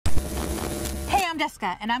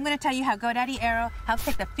Jessica, and I'm going to tell you how GoDaddy Airo helps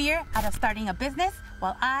take the fear out of starting a business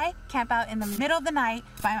while I camp out in the middle of the night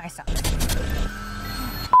by myself.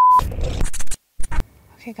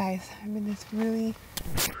 Okay guys, I'm in this really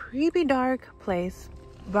creepy dark place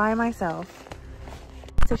by myself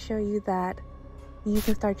to show you that you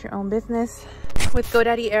can start your own business with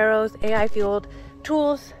GoDaddy Airo's AI-fueled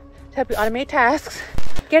tools to help you automate tasks.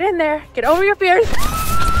 Get in there, get over your fears.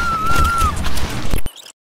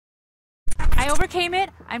 I overcame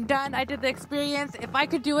it. I'm done. I did the experience. If I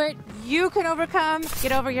could do it, you can overcome,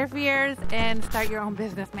 get over your fears, and start your own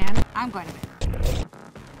business, man. I'm going to bed.